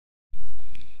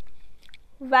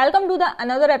Welcome to the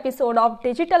another episode of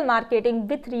Digital Marketing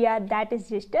with Ria, that is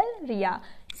Digital Ria.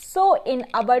 So in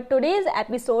our today's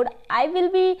episode, I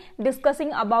will be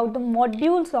discussing about the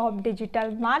modules of digital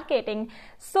marketing.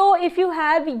 So if you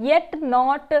have yet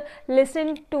not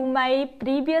listened to my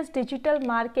previous digital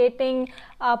marketing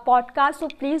podcast, so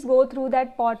please go through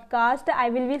that podcast. I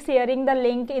will be sharing the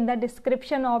link in the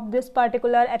description of this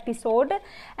particular episode.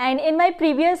 And in my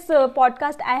previous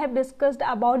podcast, I have discussed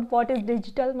about what is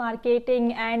digital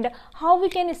marketing and how we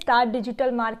can start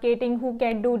digital marketing, who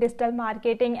can do digital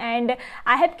marketing, and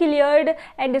I have cleared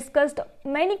and discussed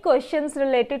many questions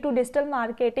related to digital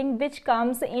marketing which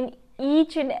comes in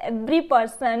each and every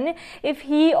person if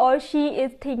he or she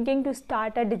is thinking to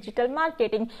start a digital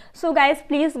marketing. So guys,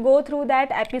 please go through that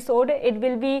episode. It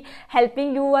will be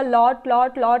helping you a lot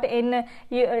in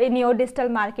your digital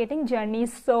marketing journey.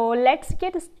 So let's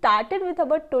get started with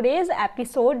our today's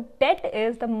episode, that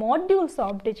is the modules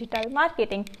of digital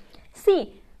marketing.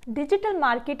 See, digital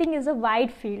marketing is a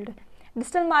wide field.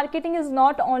 Digital marketing is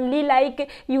not only like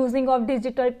using of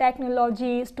digital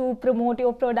technologies to promote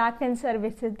your product and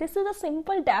services. This is a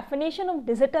simple definition of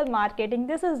digital marketing.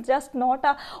 This is just not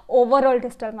a overall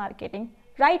digital marketing,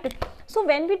 right? So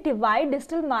when we divide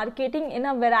digital marketing in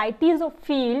a varieties of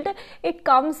field, it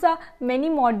comes many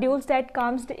modules that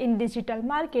comes in digital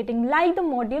marketing. Like the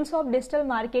modules of digital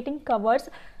marketing covers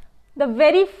the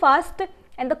very first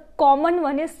and the common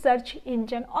one is search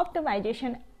engine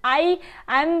optimization. I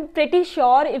am pretty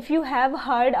sure if you have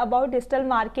heard about digital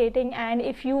marketing and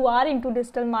if you are into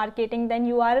digital marketing, then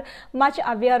you are much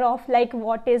aware of like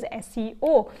what is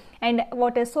SEO and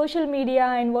what is social media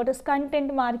and what is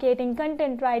content marketing,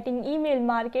 content writing, email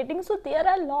marketing. So there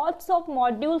are lots of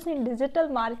modules in digital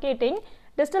marketing.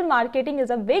 Digital marketing is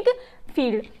a big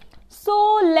field.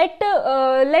 So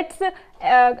let's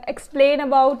explain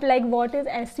about like what is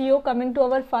SEO. Coming to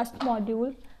our first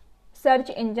module,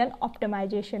 search engine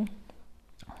optimization.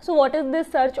 So what is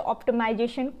this search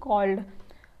optimization called?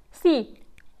 See,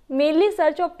 mainly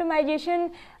search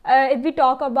optimization, if we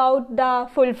talk about the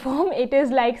full form, it is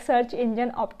like search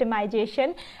engine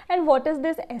optimization. And what is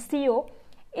this SEO?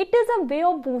 It is a way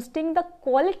of boosting the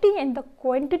quality and the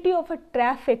quantity of a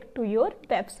traffic to your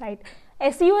website.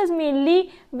 SEO is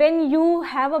mainly when you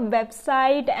have a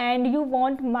website and you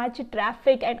want much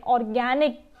traffic and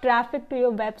organic traffic to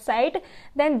your website,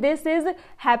 then this is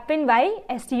happened by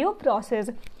SEO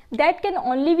process that can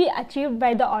only be achieved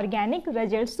by the organic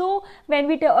results. So when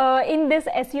we in this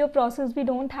SEO process, we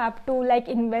don't have to like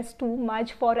invest too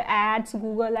much for ads,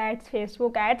 Google ads,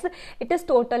 Facebook ads. It is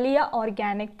totally a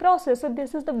organic process. So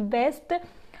this is the best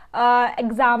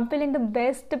example and the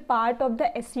best part of the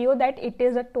SEO, that it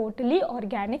is a totally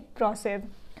organic process.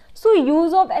 So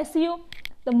use of SEO,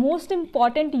 the most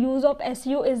important use of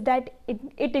SEO is that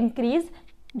it increase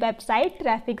website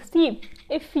traffic. See,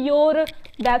 if your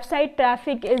website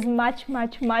traffic is much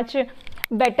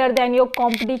better than your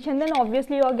competition, then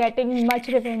obviously you are getting much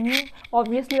revenue,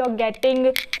 obviously you are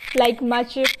getting like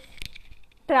much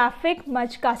traffic,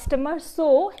 much customers.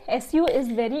 So SEO is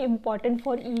very important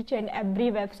for each and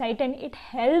every website and it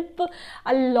help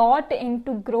a lot in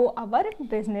to grow our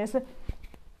business.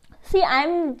 See,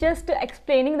 I'm just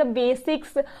explaining the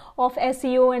basics of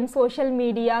SEO and social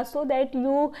media so that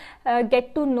you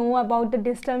get to know about the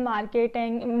digital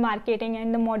marketing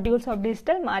and the modules of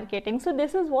digital marketing. So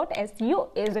this is what SEO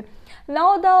is.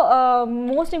 Now the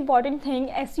most important thing,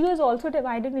 SEO is also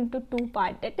divided into two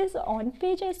parts, that is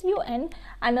on-page SEO and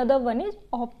another one is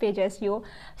off-page SEO.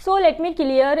 So let me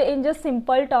clear in just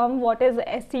simple term what is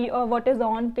SEO, what is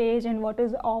on-page and what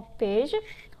is off-page.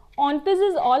 On-page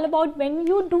is all about when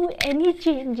you do any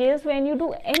changes, when you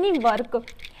do any work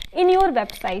in your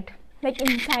website, like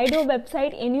inside your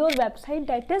website, in your website,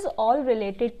 that is all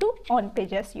related to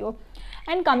on-page SEO.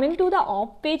 And coming to the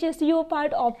off-page SEO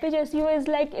part, off-page SEO is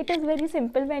like, it is very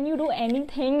simple when you do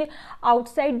anything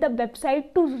outside the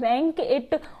website to rank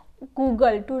it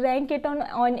Google, to rank it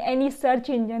on any search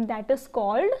engine, that is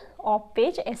called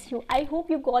off-page SEO. I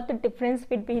hope you got the difference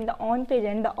between the on-page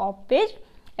and the off-page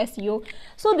SEO.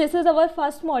 So this is our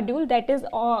first module, that is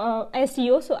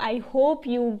SEO. So I hope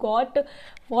you got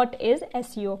what is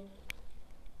SEO.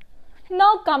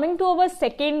 Now coming to our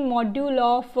second module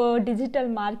of digital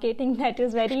marketing, that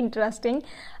is very interesting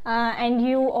and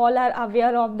you all are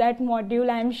aware of that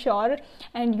module, I am sure,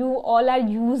 and you all are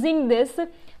using this.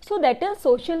 So that is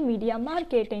social media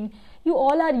marketing. You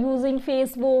all are using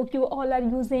Facebook, you all are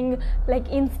using like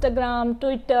Instagram,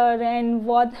 Twitter, and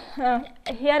what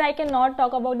here I cannot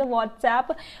talk about the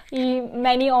WhatsApp.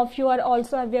 Many of you are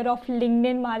also aware of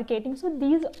LinkedIn marketing. So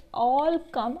these all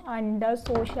come under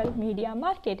social media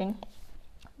marketing.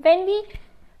 When we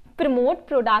promote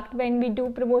product, when we do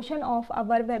promotion of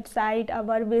our website,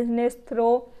 our business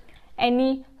through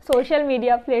any social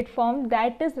media platform,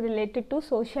 that is related to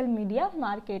social media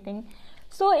marketing.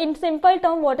 So in simple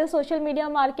term, what is social media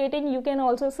marketing? You can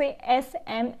also say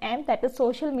SMM, that is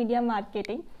social media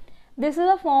marketing. This is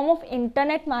a form of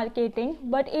internet marketing,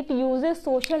 but it uses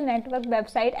social network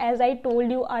website, as I told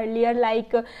you earlier,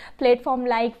 like platform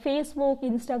like Facebook,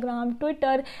 Instagram,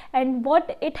 Twitter. And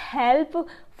what it help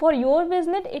for your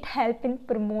business, it help in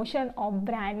promotion of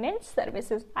brand and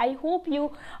services. I hope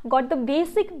you got the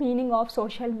basic meaning of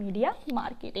social media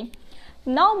marketing.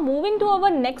 Now moving to our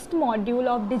next module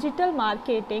of digital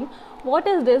marketing. What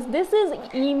is this? This is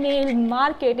email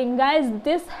marketing, guys.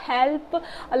 This help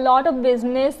a lot of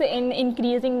business in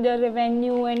increasing their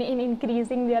revenue and in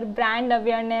increasing their brand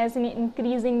awareness, in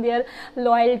increasing their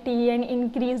loyalty and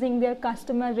increasing their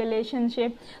customer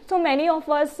relationship. So many of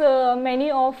us,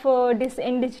 this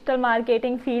in digital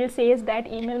marketing field says that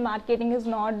email marketing is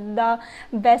not the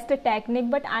best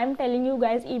technique, but I'm telling you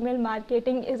guys, email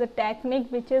marketing is a technique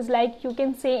which is, like, you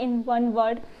can say in one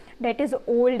word, that is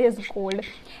old is gold.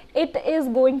 It is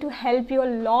going to help you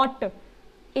a lot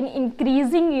in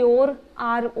increasing your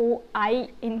ROI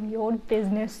in your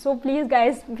business. So please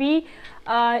guys,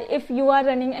 if you are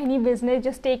running any business,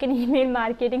 just take an email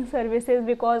marketing services,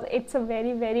 because it's a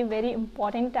very, very, very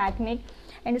important technique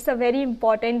and it's a very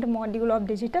important module of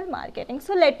digital marketing.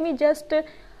 So let me just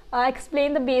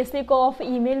explain the basic of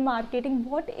email marketing.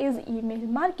 What is email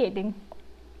marketing?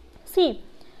 See,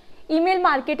 email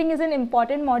marketing is an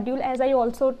important module, as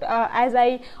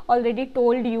I already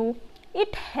told you.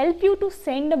 It helps you to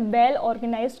send a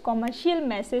well-organized commercial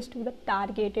message to the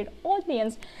targeted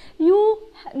audience. You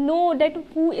know that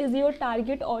who is your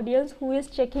target audience, who is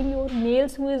checking your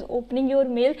mails, who is opening your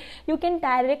mail. You can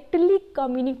directly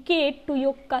communicate to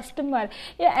your customer.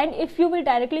 And if you will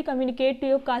directly communicate to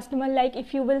your customer, like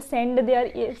if you will send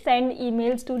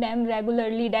emails to them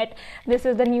regularly that this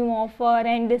is the new offer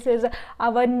and this is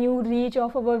our new reach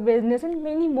of our business and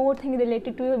many more things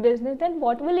related to your business, then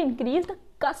what will increase? The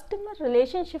customer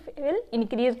relationship will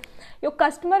increase. Your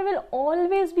customer will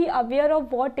always be aware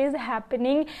of what is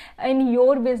happening in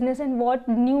your business and what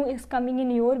new is coming in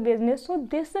your business. So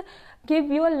this give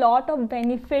you a lot of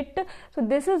benefit. So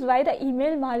this is why the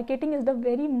email marketing is the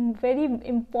very, very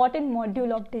important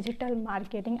module of digital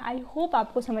marketing. I hope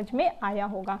आपको समझ में आया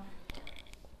होगा.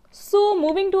 So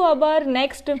moving to our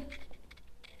next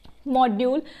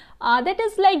module, that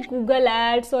is like Google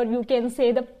Ads, or you can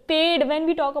say the paid. When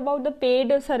we talk about the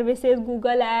paid services,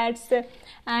 Google Ads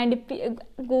and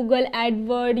Google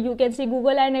AdWord, you can see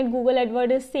Google Ad and Google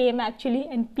AdWord is same actually,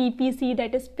 and PPC,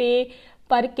 that is pay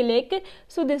per click.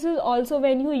 So this is also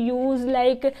when you use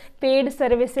like paid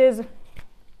services,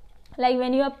 like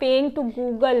when you are paying to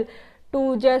Google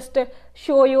to just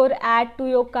show your ad to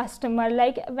your customer.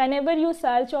 Like whenever you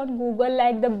search on Google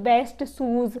like the best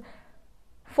shoes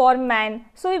for man,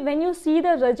 so when you see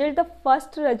the result, the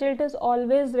first result is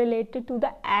always related to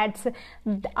the ads.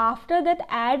 After that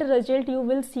ad result, you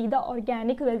will see the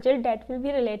organic result that will be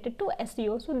related to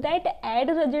SEO. So that ad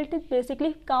result is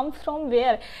basically comes from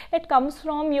where? It comes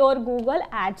from your Google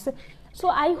Ads. So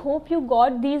I hope you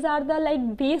got, these are the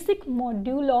like basic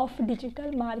module of digital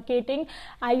marketing.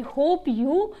 I hope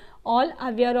you all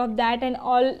aware of that and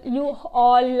you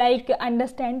all like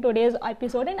understand today's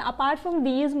episode. And apart from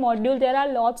these modules, there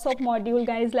are lots of modules,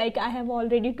 guys, like I have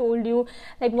already told you,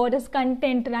 like what is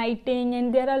content writing,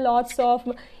 and there are lots of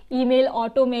email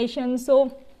automation,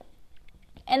 so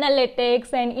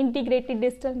analytics and integrated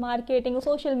digital marketing,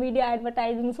 social media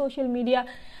advertising, social media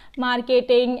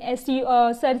marketing,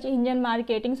 SEO, search engine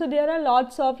marketing. So there are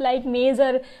lots of like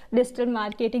major digital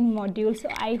marketing modules. So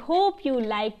I hope you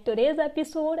liked today's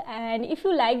episode, and if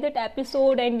you like that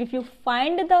episode and if you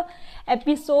find the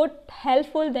episode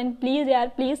helpful, then please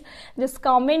just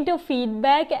comment your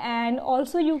feedback. And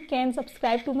also you can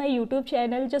subscribe to my YouTube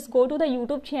channel. Just go to the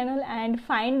YouTube channel and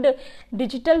find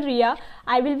Digital Ria.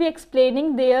 I will be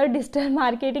explaining their digital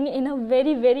marketing in a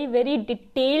very, very, very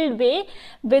detailed way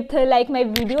with like my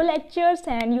video lectures.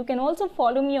 And you can also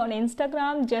follow me on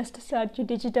Instagram, just search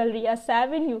Digital Ria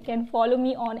 7. You can follow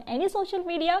me on any social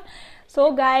media.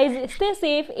 So guys, stay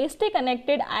safe, stay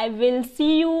connected. I will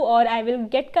see you, or I will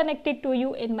get connected to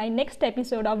you in my next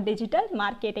episode of digital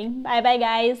marketing. Bye bye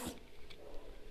guys.